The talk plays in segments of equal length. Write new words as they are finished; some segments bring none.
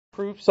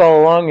Proofs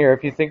all along here,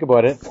 if you think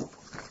about it.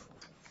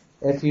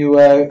 If you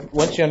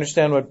once you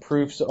understand what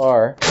proofs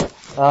are,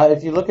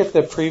 if you look at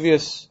the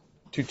previous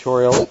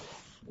tutorial,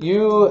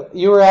 you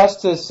were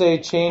asked to say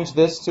change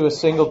this to a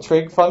single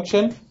trig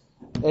function,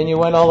 and you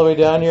went all the way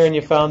down here and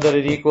you found that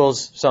it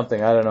equals something.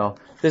 I don't know.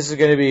 This is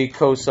going to be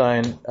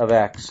cosine of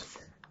x.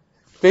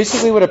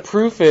 Basically, what a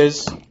proof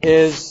is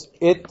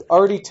it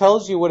already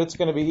tells you what it's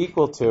going to be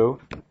equal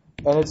to,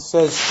 and it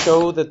says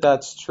show that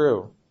that's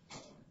true.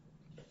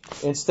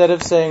 Instead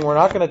of saying we're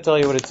not going to tell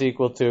you what it's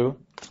equal to,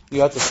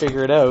 you have to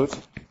figure it out.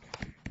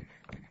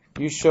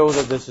 You show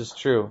that this is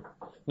true.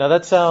 Now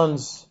that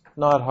sounds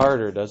not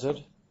harder, does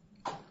it?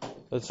 Does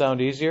that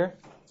sound easier?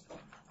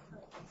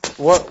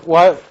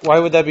 Why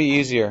would that be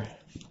easier?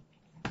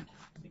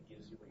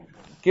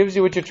 Gives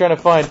you what you're trying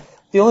to find.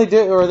 The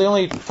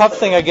only tough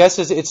thing, I guess,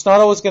 is it's not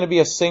always going to be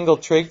a single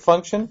trig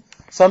function.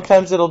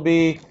 Sometimes it'll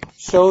be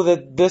show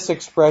that this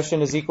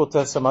expression is equal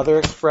to some other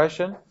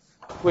expression,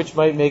 which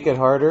might make it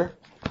harder.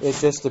 It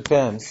just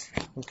depends.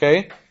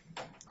 Okay?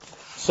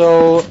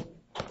 So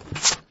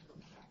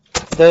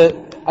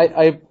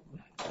I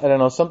don't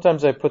know,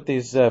 sometimes I put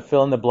these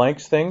fill in the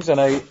blanks things, and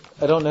I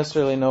don't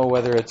necessarily know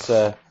whether it's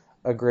a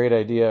great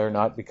idea or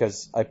not,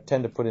 because I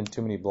tend to put in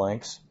too many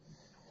blanks.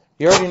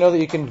 You already know that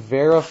you can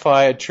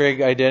verify a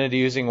trig identity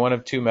using one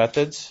of two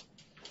methods.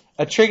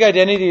 A trig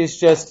identity is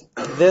just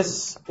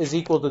this is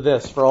equal to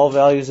this for all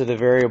values of the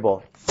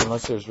variable,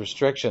 unless there's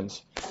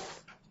restrictions.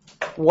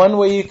 One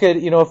way you could,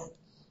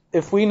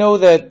 if we know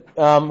that,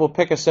 we'll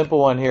pick a simple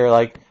one here,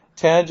 like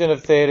tangent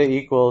of theta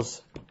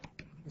equals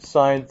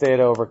sine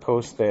theta over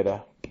cos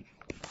theta.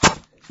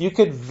 You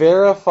could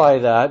verify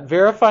that.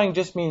 Verifying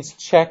just means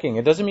checking.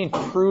 It doesn't mean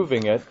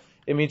proving it.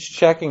 It means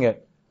checking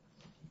it.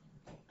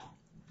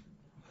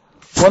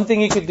 One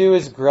thing you could do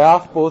is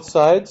graph both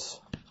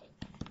sides.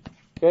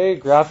 Okay,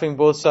 graphing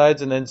both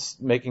sides and then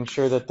making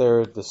sure that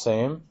they're the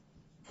same.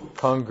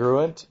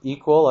 Congruent,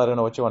 equal, I don't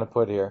know what you want to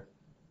put here.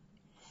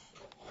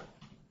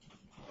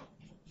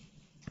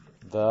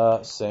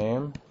 The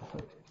same,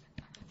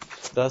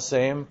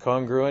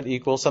 congruent,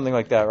 equal, something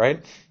like that,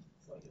 right?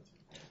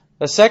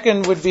 The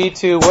second would be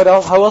to,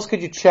 how else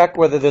could you check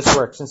whether this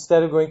works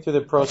instead of going through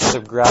the process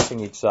of graphing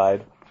each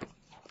side?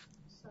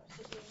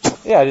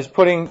 Yeah, just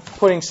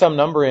putting some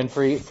number in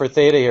for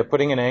theta here,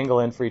 putting an angle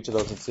in for each of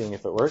those and seeing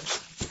if it works.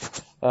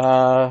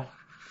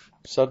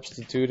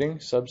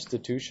 Substitution.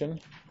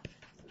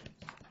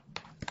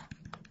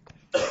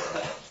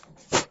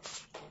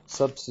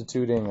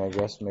 Substituting, I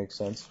guess, makes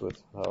sense with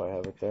how I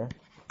have it there.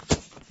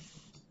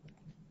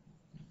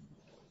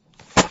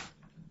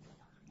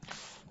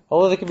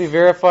 Although they can be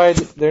verified,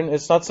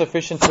 it's not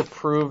sufficient to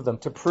prove them.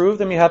 To prove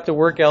them, you have to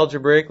work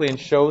algebraically and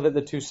show that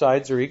the two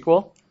sides are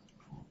equal.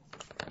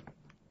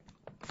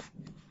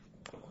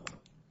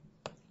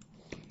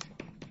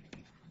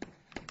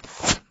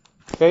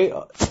 Okay,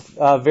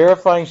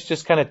 verifying is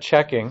just kind of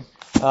checking.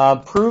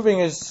 Proving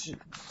is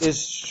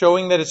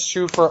showing that it's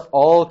true for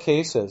all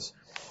cases.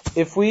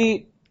 If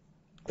we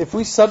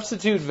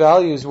substitute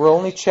values, we're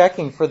only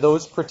checking for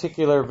those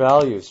particular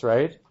values,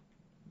 right?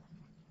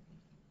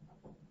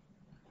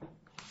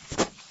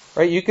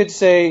 Right, you could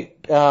say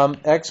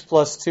x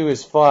plus 2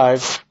 is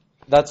 5.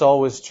 That's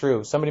always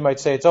true. Somebody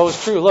might say it's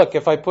always true. Look,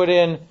 if I put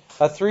in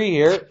a 3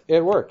 here,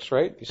 it works,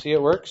 right? You see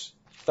it works?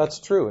 That's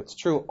true. It's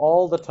true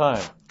all the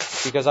time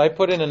because I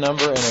put in a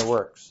number and it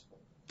works.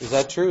 Is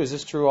that true? Is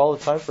this true all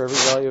the time for every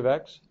value of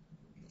x?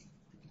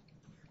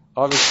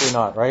 Obviously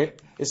not, right?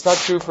 It's not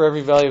true for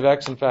every value of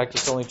x. In fact,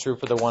 it's only true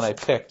for the one I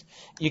picked.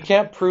 You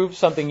can't prove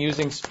something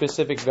using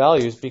specific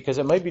values because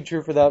it might be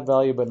true for that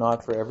value but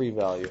not for every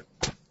value.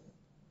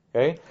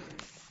 Okay?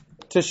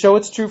 To show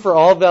it's true for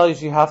all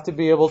values, you have to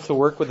be able to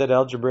work with it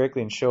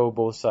algebraically and show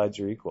both sides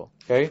are equal.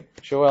 Okay?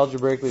 Show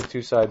algebraically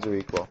two sides are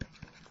equal.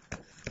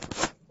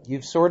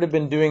 You've sort of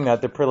been doing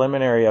that, the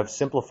preliminary of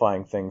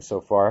simplifying things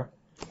so far.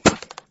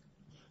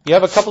 You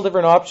have a couple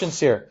different options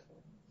here.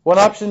 One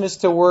option is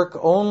to work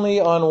only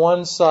on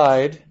one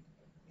side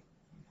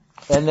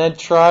and then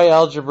try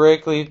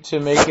algebraically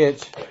to make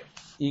it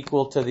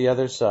equal to the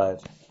other side.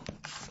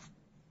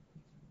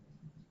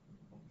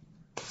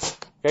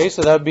 Okay,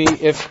 so that would be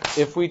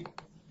if we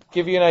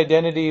give you an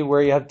identity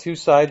where you have two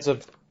sides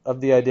of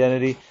the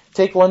identity,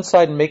 take one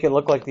side and make it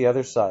look like the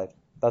other side.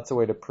 That's a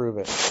way to prove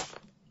it.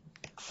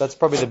 That's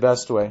probably the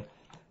best way.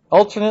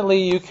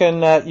 Alternately, you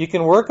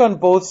can work on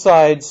both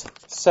sides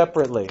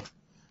separately.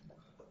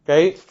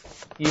 Okay?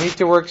 You need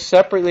to work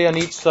separately on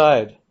each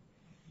side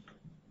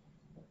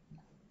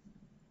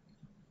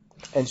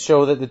and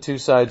show that the two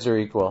sides are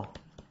equal.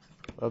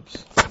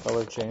 Oops,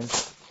 color change.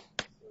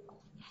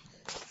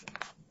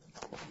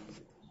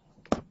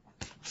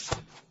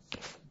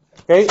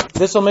 Okay,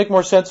 this will make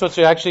more sense once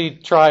we actually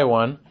try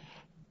one.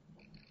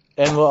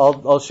 And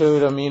I'll show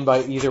you what I mean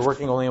by either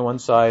working only on one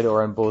side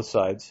or on both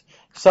sides.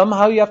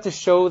 Somehow you have to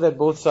show that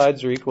both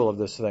sides are equal of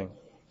this thing.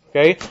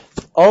 Okay?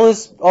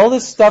 All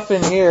this stuff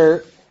in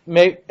here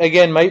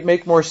might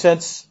make more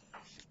sense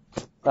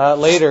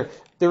later.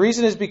 The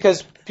reason is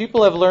because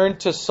people have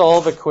learned to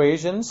solve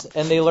equations,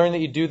 and they learn that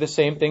you do the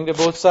same thing to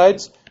both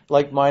sides,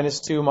 like minus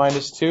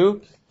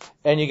 2,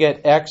 and you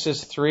get x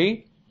is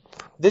 3.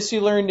 This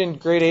you learned in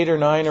grade 8 or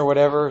 9 or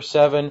whatever, or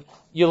 7.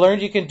 You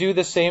learned you can do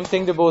the same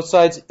thing to both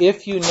sides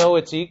if you know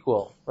it's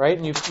equal, right?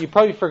 And you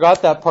probably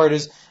forgot that part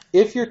is,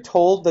 if you're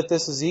told that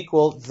this is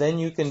equal, then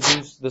you can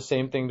do the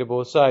same thing to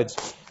both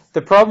sides.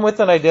 The problem with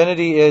an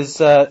identity is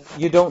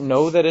you don't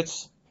know that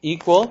it's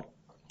equal.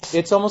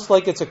 It's almost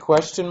like it's a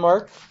question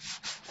mark.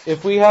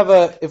 If we have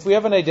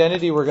an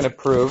identity we're going to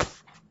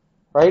prove,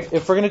 right?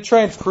 If we're going to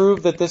try and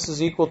prove that this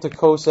is equal to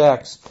cos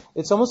x,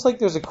 it's almost like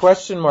there's a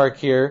question mark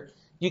here.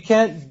 You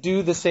can't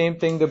do the same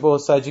thing to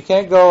both sides. You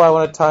can't go, I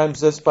want to times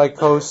this by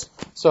cos,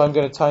 so I'm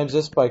going to times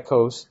this by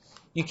cos.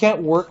 You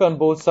can't work on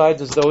both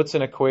sides as though it's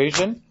an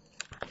equation.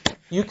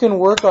 You can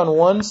work on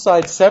one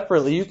side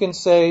separately. You can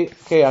say,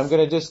 okay, I'm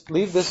going to just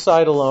leave this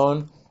side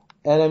alone,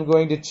 and I'm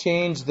going to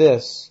change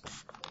this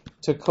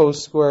to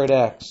cos squared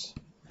x.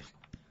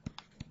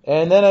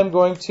 And then I'm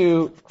going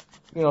to,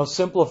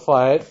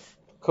 simplify it.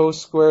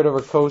 Cos squared over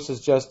cos is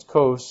just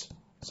cos.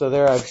 So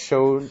there I've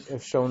shown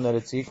that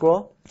it's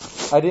equal.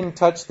 I didn't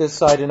touch this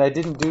side, and I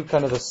didn't do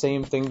kind of the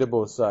same thing to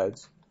both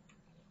sides.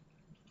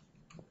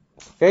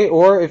 Okay,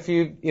 or if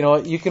you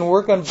can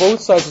work on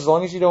both sides as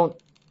long as you don't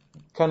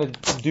kind of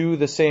do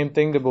the same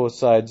thing to both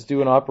sides,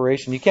 do an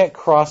operation. You can't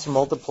cross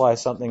multiply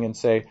something and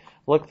say,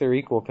 look, they're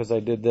equal because I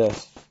did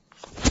this.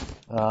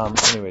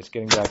 Anyways,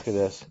 getting back to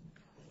this.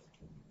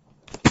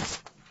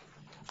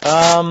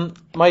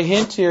 My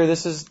hint here,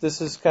 this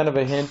is kind of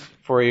a hint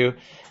for you.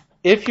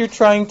 If you're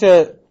trying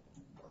to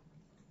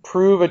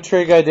prove a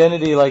trig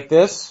identity like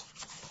this,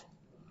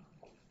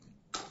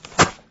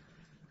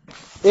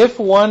 if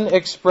one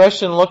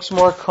expression looks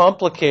more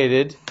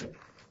complicated,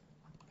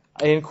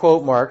 in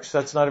quote marks,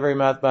 that's not a very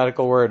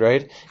mathematical word,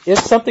 right? If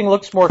something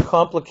looks more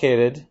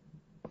complicated,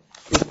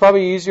 it's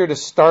probably easier to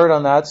start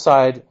on that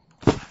side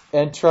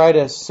and try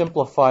to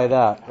simplify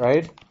that,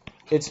 right?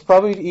 It's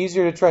probably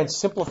easier to try and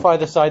simplify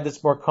the side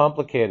that's more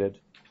complicated.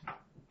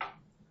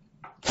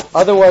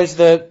 Otherwise,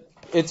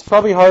 it's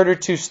probably harder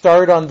to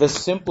start on the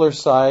simpler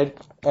side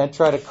and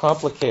try to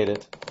complicate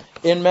it.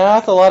 In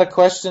math, a lot of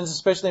questions,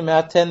 especially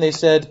Math 10, they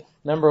said,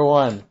 number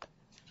 1,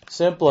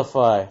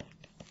 simplify.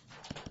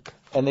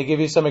 And they give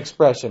you some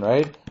expression,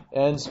 right?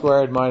 N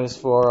squared minus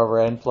 4 over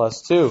n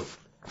plus 2.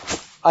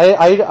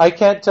 I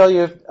can't tell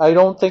you, I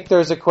don't think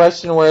there's a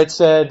question where it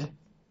said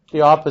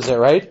the opposite,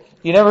 right?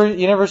 You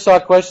never saw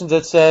questions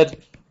that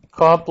said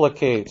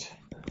complicate.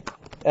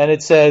 And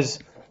it says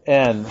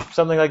n.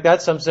 Something like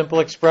that, some simple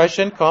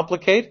expression,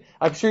 complicate.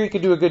 I'm sure you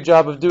could do a good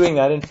job of doing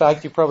that. In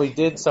fact, you probably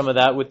did some of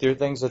that with your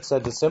things that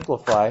said to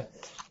simplify.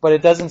 But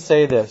it doesn't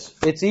say this.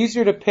 It's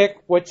easier to pick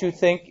what you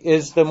think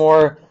is the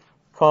more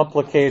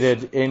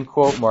complicated, in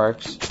quote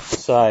marks,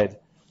 side.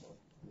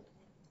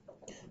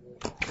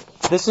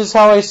 This is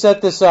how I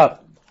set this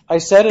up. I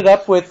set it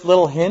up with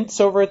little hints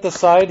over at the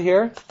side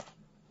here,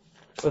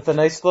 with a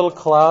nice little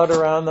cloud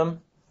around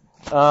them.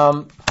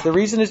 The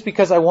reason is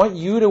because I want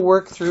you to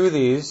work through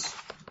these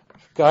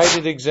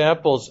guided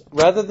examples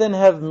rather than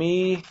have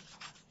me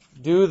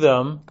do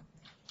them.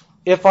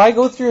 If I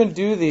go through and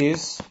do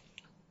these,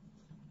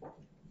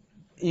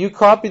 you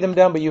copy them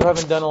down, but you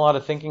haven't done a lot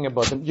of thinking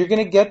about them. You're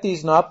going to get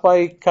these not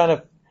by kind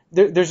of,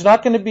 there's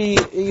not going to be,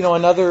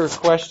 another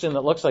question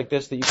that looks like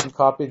this that you can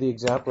copy the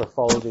example or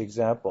follow the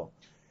example.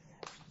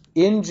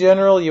 In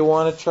general, you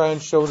want to try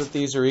and show that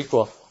these are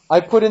equal. I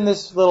put in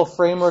this little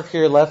framework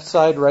here, left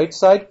side, right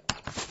side,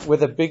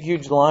 with a big,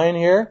 huge line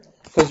here,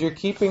 because you're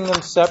keeping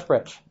them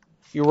separate.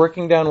 You're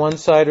working down one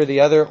side or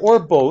the other, or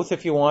both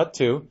if you want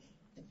to.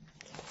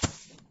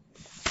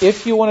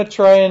 If you want to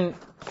try and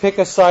pick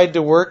a side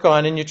to work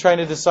on and you're trying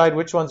to decide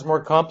which one's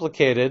more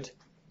complicated,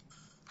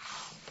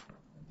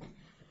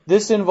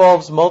 this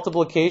involves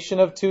multiplication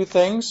of two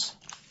things.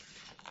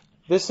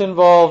 This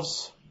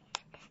involves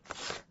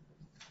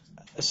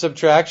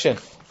subtraction.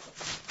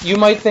 You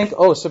might think,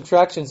 oh,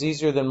 subtraction's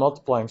easier than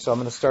multiplying, so I'm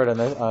going to start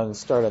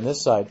on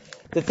this side.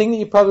 The thing that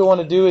you probably want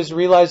to do is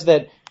realize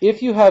that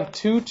if you have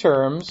two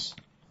terms,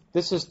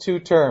 this is two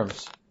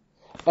terms,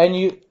 and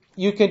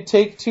you can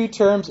take two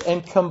terms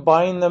and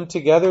combine them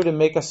together to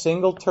make a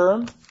single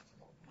term,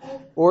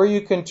 or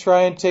you can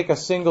try and take a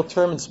single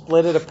term and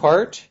split it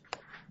apart.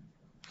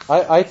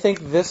 I think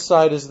this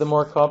side is the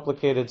more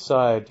complicated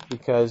side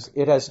because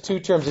it has two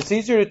terms. It's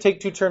easier to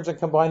take two terms and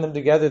combine them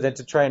together than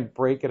to try and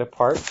break it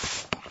apart.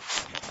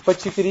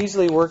 But you could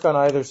easily work on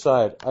either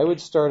side. I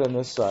would start on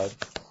this side.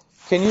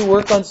 Can you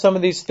work on some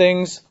of these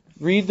things?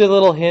 Read the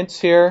little hints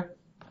here.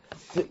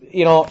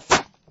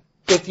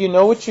 If you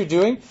know what you're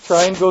doing,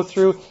 try and go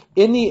through.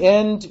 In the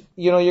end,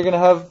 you're going to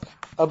have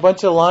a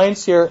bunch of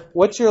lines here.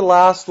 What's your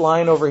last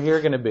line over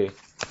here going to be?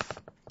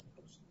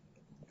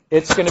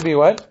 It's going to be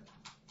what?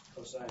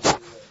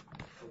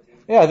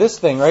 Yeah, this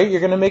thing, right? You're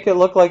going to make it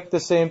look like the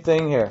same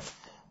thing here.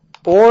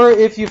 Or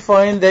if you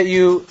find that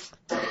you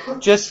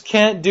just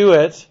can't do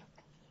it,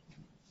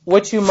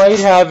 what you might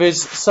have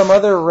is some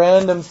other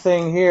random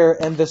thing here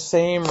and the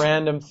same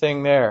random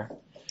thing there.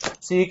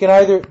 So you can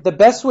the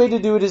best way to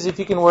do it is if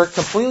you can work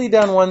completely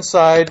down one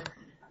side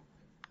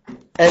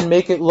and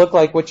make it look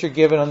like what you're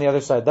given on the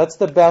other side. That's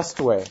the best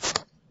way.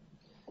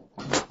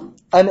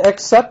 An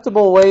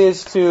acceptable way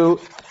is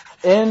to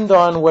end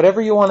on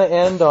whatever you want to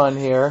end on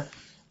here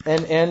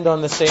and end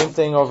on the same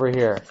thing over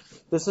here.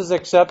 This is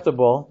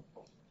acceptable,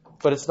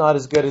 but it's not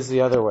as good as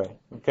the other way.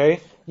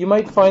 Okay? You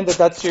might find that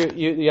that's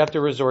you have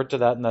to resort to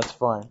that, and that's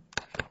fine.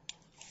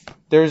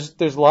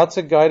 There's lots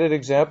of guided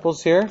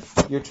examples here.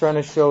 You're trying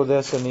to show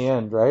this in the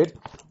end, right?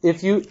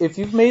 If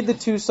you've made the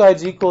two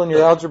sides equal and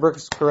your algebra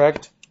is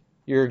correct,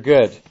 you're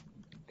good.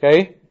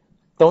 Okay?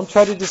 Don't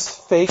try to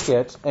just fake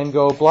it and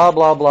go blah,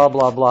 blah, blah,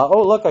 blah, blah.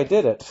 Oh, look, I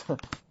did it.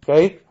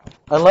 Okay?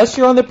 Unless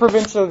you're on the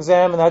provincial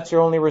exam and that's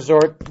your only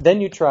resort, then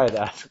you try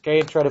that.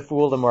 Okay? And try to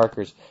fool the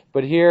markers.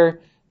 But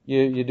here,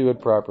 you do it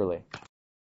properly.